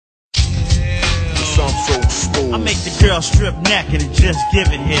I make the girl strip naked and just give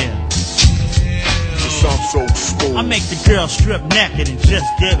it here. Cause I'm so smooth. I make the girl strip naked and just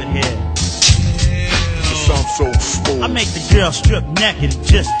give it here. Cause I'm so smooth. I make the girl strip naked and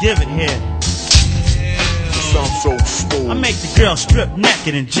just give it here. I'm so smooth. I make the girl strip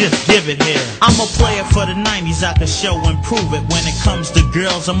naked and just give it here. I'm a player for the 90s, I can show and prove it. When it comes to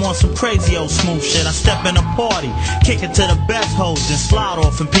girls, I'm on some crazy old smooth shit. I step in a party, kick it to the best hoes, then slide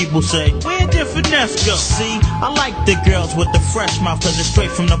off and people say, where did Finesse go? See, I like the girls with the fresh mouth, cause it's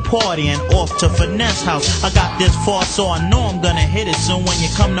straight from the party and off to Finesse house. I got this far so I know I'm gonna hit it soon. When you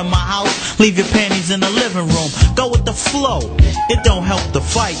come to my house, leave your panties in the living room. Go with the flow, it don't help the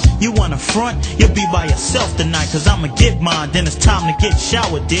fight. You wanna front, you'll be by yourself tonight, cause I'ma get mine, then it's time to get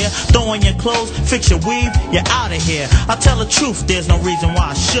showered, dear. Throw on your clothes, fix your weave, you're out of here. I tell the truth, there's no reason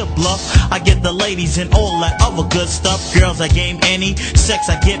why I should bluff. I get the ladies and all that other good stuff. Girls, I game any, sex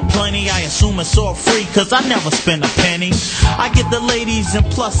I get plenty. I assume it's all free, cause I never spend a penny. I get the ladies and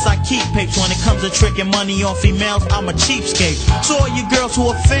plus I keep papes. When it comes to tricking money on females, I'm a cheapskate. So all you girls who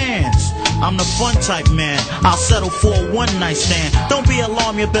are fans, I'm the fun type man. I'll settle for a one night stand. Don't be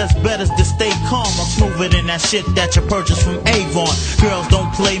alarmed, your best bet is to stay calm. I'm smoother than that shit that you purchased from Avon. Girls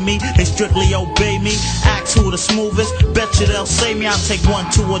don't play me, they strictly obey me. Ask who the smoothest, bet you they'll say me. I'll take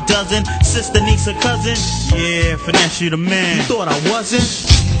 1 to a dozen, sister, niece, or cousin. Yeah, Finesse, you the man. You thought I wasn't?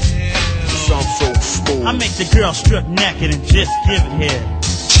 I'm so smooth. I make the girl strip naked and just give it here.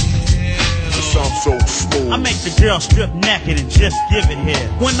 I'm so smooth. I make the girl strip naked and just give it here.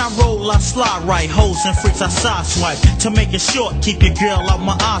 When I roll, I slide right, hoes and freaks I side swipe. To make it short, keep your girl out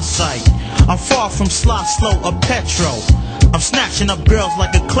my eyesight. I'm far from sly, slow, or petro. I'm snatching up girls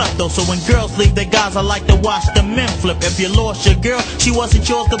like a klepto. So when girls leave their guys, I like to watch the men flip. If you lost your girl, she wasn't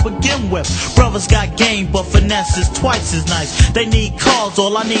yours to begin with. Brothers got game, but Finesse is twice as nice. They need cars,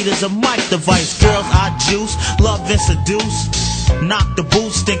 all I need is a mic device. Girls I juice, love and seduce. Knock the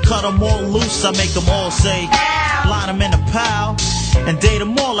boots, then cut them all loose. I make them all say, line them in a pile, and date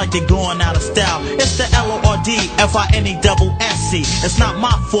them all like they're going out of style. It's the LORDFINESSE. It's not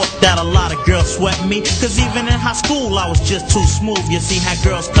my fault that a lot of girls sweat me, cause even in high school I was just too smooth. You see how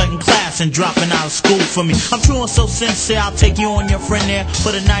girls cutting class and dropping out of school for me. I'm true and so sincere, I'll take you on your friend there.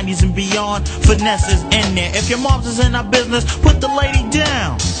 For the 90s and beyond, Finesse is in there. If your mom's is in our business, put the lady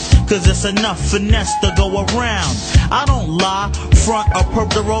down, cause it's enough finesse to go around. I don't lie, front or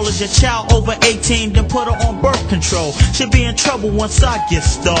perp the roll as your child over 18, then put her on birth control. She'll be in trouble once I get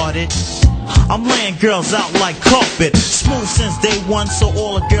started. I'm laying girls out like carpet, smooth since day one, so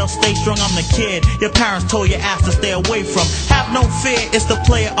all the girls stay strong. I'm the kid your parents told your ass to stay away from. Have no fear, it's the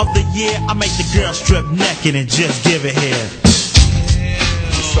player of the year. I make the girl strip naked and just give it here.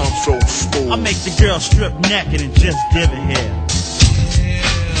 I'm so smooth. I make the girl strip naked and just give it here.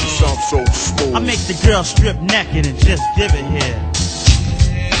 I'm so smooth. I make the girl strip naked and just give it here.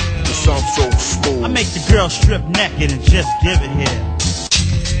 I'm so smooth. I make the girl strip naked and just give it here.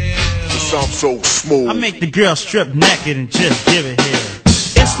 I'm so smooth. I make the girl strip naked and just give it here.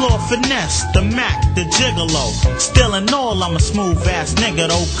 It's Lord Finesse, the Mac, the Gigolo. Still in all, I'm a smooth ass nigga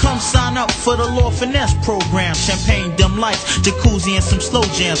though. Come sign up for the Lord Finesse program. Champagne, dim lights, jacuzzi and some slow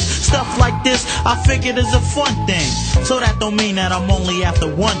jams. Stuff like this, I figured is a fun thing. So that don't mean that I'm only after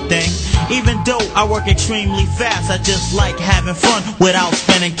one thing. Even though I work extremely fast, I just like having fun without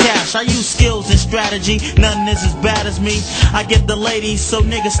spending cash. I use skills and strategy, nothing is as bad as me. I get the ladies so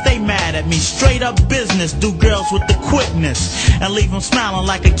niggas stay mad at me. Straight up business, do girls with the quickness, and leave them smiling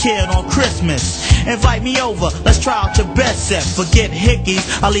like a kid on Christmas. Invite me over, let's try out your best set. Forget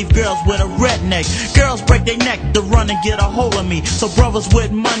hickeys, I leave girls with a redneck. Girls break their neck to run and get a hold of me, so brothers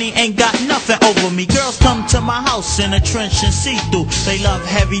with money ain't got nothing over me. Girls come to my house in a trench and see-through. They love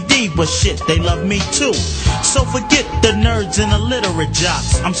Heavy D, but shit, they love me too. So forget the nerds and illiterate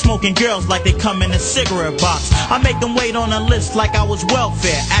jocks. I'm smoking girls like they come in a cigarette box. I make them wait on a list like I was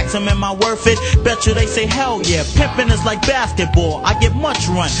welfare. Ask them am I worth it? Bet you they say hell yeah. Pimping is like basketball, I get much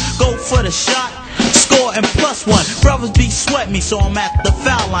run. Go for the shot, score and +1. Brothers be sweat me, so I'm at the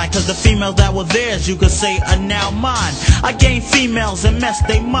foul line, cause the females that were theirs you could say are now mine. I gain females and mess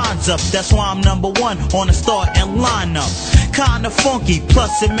they minds up. That's why I'm #1 on the starting lineup. Kinda funky,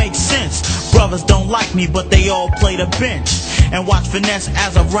 plus it makes sense. Brothers don't like me, but they all play the bench. And watch Finesse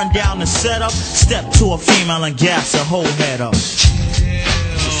as I run down the setup. Step to a female and gas her whole head up.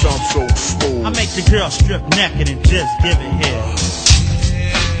 I'm so smooth. I make the girl strip naked and just give it here.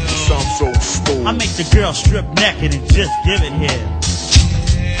 I'm so smooth. I make the girl strip naked and just give it here.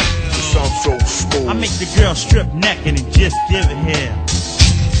 I'm so smooth. I make the girl strip naked and just give it here.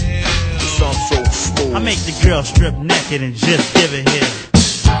 I'm so smooth. I make the girl strip naked and just give it here.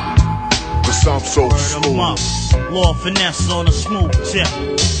 I'm so Word 'em up. smooth. Lord Finesse on a smooth tip.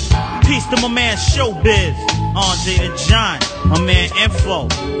 Peace to my man Showbiz, Andre the Giant, my man Info,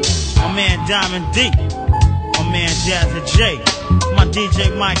 my man Diamond D, my man Jazzy J, my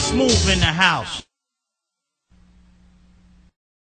DJ Mike Smooth in the house.